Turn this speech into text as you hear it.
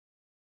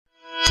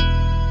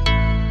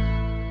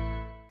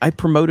I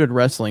promoted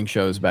wrestling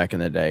shows back in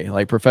the day,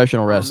 like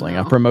professional wrestling.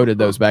 I promoted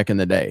those back in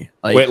the day.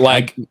 Like, wait,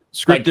 like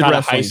scripted kind of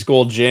wrestling. high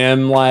school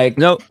gym, like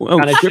No,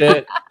 kind of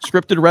shit.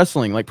 Scripted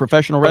wrestling, like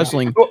professional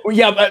wrestling.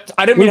 Yeah, but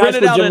I didn't mean We high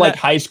rented school out gym in like a-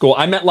 high school.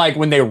 I meant like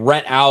when they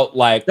rent out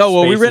like. No,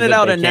 well, we spaces rented that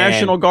out they a can.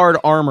 National Guard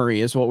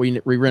Armory is what we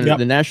rented.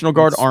 The National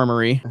Guard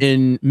Armory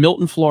in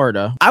Milton,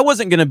 Florida. I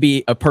wasn't going to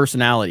be a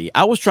personality.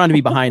 I was trying to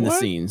be behind the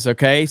scenes.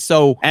 Okay.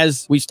 So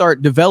as we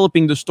start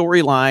developing the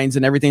storylines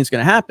and everything's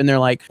going to happen, they're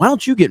like, why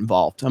don't you get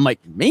involved? I'm like,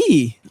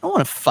 me? I don't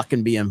want to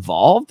fucking be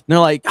involved. And they're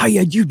like, oh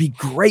yeah, you'd be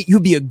great.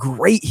 You'd be a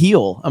great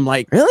heel. I'm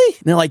like, really?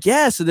 And they're like,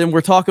 yeah. So then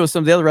we're talking with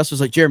some of the other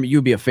wrestlers like, Jeremy,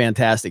 you'd be a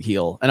fantastic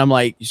heel. And I'm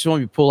like, you just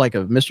want me to pull like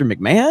a Mr.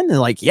 McMahon? And they're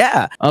like,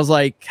 yeah. I was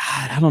like,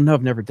 God, I don't know.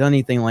 I've never done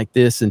anything like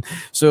this. And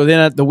so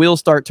then the wheels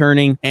start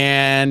turning.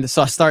 And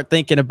so I start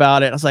thinking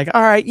about it. I was like,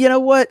 all right, you know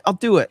what? I'll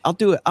do it.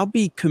 I'll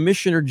be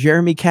Commissioner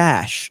Jeremy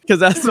Cash because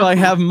that's why I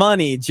have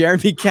money.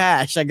 Jeremy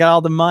Cash. I got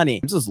all the money.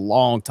 This was a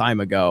long time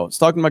ago. I was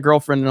talking to my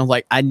girlfriend and I was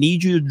like, I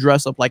need you to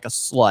dress up like a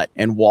slut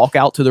and walk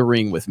out to the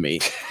ring with me.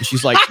 And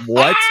she's like,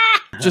 what?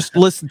 Just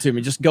listen to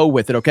me. Just go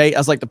with it, okay? I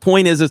was like, the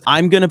point is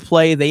I'm going to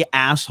play the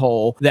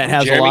asshole that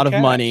has Jeremy a lot of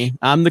Cash. money.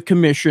 I'm the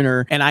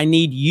commissioner, and I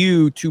need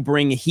you to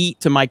bring heat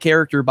to my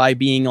character by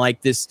being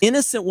like this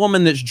innocent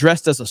woman that's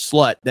dressed as a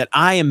slut that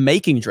I am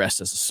making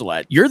dressed as a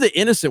slut. You're the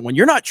innocent one.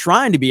 You're not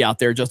trying to be out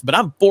there but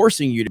I'm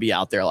forcing you to be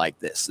out there like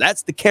this.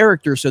 That's the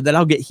character so that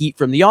I'll get heat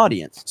from the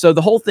audience. So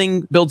the whole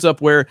thing builds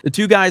up where the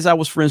two guys I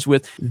was friends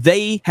with,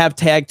 they have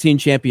tag team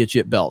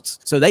championship belts.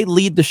 So they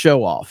lead the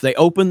show off. They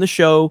open the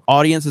show.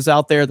 Audience is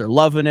out there. They're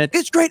loving it.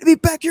 It's great to be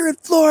back here in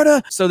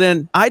Florida. So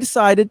then I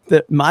decided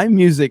that my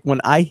music,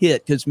 when I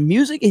hit, because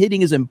music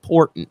hitting is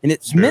important and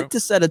it's meant to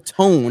set a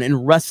tone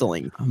in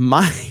wrestling.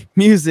 My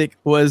music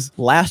was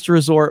Last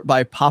Resort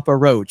by Papa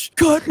Roach.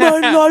 Cut my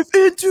life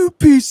into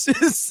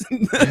pieces.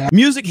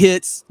 Music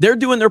hits. They're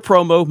doing their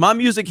promo. My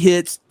music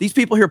hits. These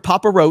people hear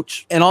Papa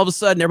Roach. And all of a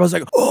sudden, everybody's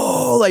like,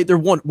 oh, like they're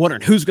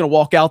wondering who's going to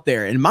walk out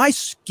there. And my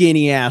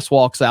skinny ass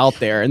walks out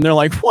there. And they're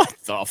like, what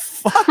the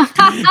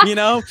fuck? You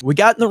know, we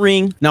got in the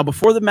ring. Now,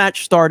 before the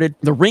match started,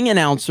 the ring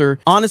announcer,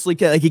 honestly,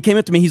 like he came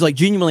up to me. He's like,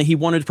 genuinely, he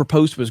wanted to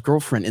propose to his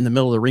girlfriend in the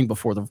middle of the ring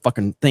before the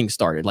fucking thing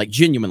started. Like,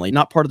 genuinely,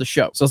 not part of the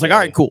show. So I was like, all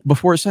right, cool.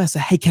 Before it started, I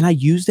said, hey, can I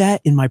use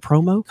that in my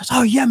promo? He goes,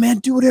 oh, yeah, man,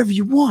 do whatever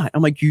you want.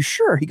 I'm like, you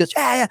sure? He goes,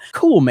 yeah,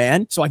 cool,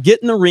 man. So I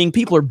get in the ring.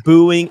 People are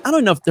booing. I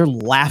don't know if they're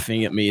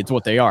laughing at me. It's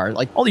what they are.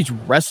 Like, all these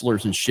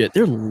wrestlers and shit,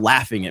 they're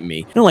laughing at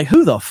me. And I'm like,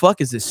 who the fuck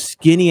is this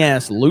skinny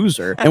ass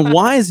loser? And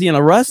why is he in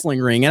a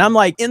wrestling ring? And I'm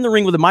like in the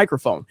ring with a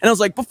microphone. And I was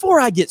like, before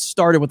I get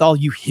started with all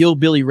you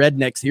hillbilly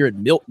rednecks here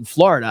in Milton,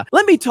 Florida,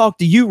 let me talk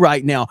to you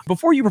right now.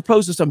 Before you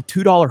propose to some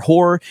 $2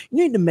 whore, you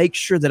need to make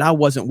sure that I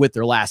wasn't with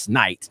her last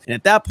night. And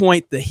at that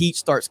point, the heat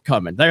starts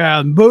coming. They're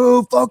going,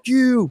 boo, fuck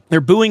you.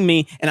 They're booing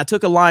me. And I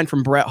took a line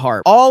from Bret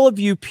Hart. All of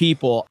you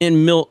people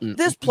in Milton,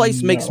 this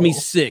place makes me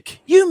sick.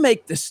 You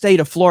make the state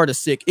of Florida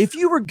sick. If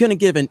you were going to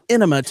give an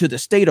enema to the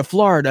state of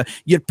Florida,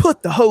 you'd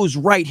put the hose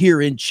right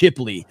here in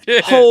Chipley.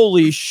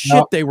 Holy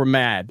shit, they were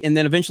mad. And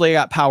then eventually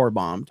I got power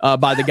bombed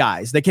by the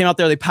guys. They came out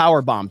there, they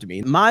power bombed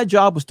me. My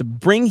job was to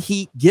bring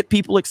heat, get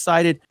people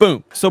excited.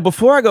 Boom. So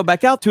before I go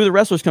back out, two of the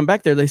wrestlers come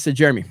back there. They said,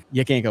 Jeremy,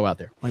 you can't go out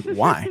there. I'm like,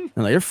 why? And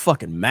like, they're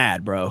fucking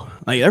mad, bro.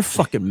 Like, they're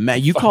fucking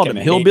mad. You called them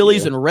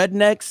hillbillies and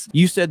rednecks.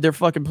 You said their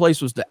fucking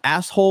place was the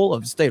asshole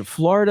of the state of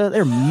Florida.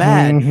 They're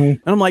mad. And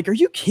I'm like, are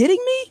you kidding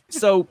me?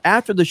 So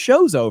after the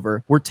show's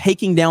over, we're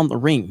taking down the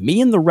ring.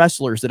 Me and the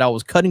wrestlers that I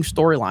was cutting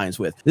storylines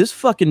with. This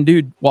fucking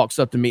dude walks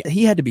up to me.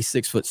 He had to be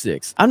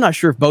 6'6". I'm not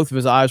sure if both of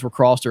his eyes were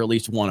crossed or at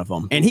least one of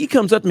them. And he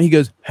comes up to me. He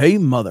goes, hey,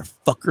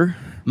 motherfucker.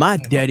 My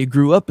daddy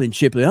grew up in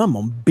Chipley. I'm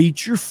gonna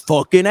beat your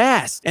fucking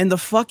ass. And the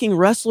fucking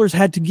wrestlers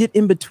had to get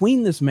in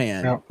between this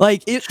man.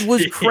 Like, it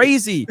was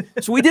crazy.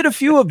 So we did a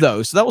few of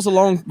those. So that was a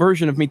long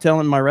version of me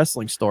telling my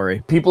wrestling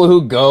story. People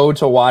who go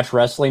to watch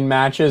wrestling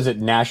matches at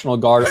National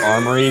Guard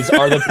armories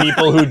are the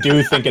people who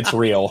do think it's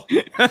real.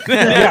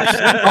 Yes,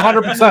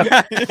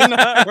 100%. You're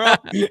not wrong.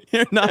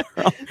 You're not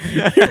wrong.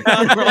 You're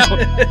not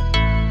wrong.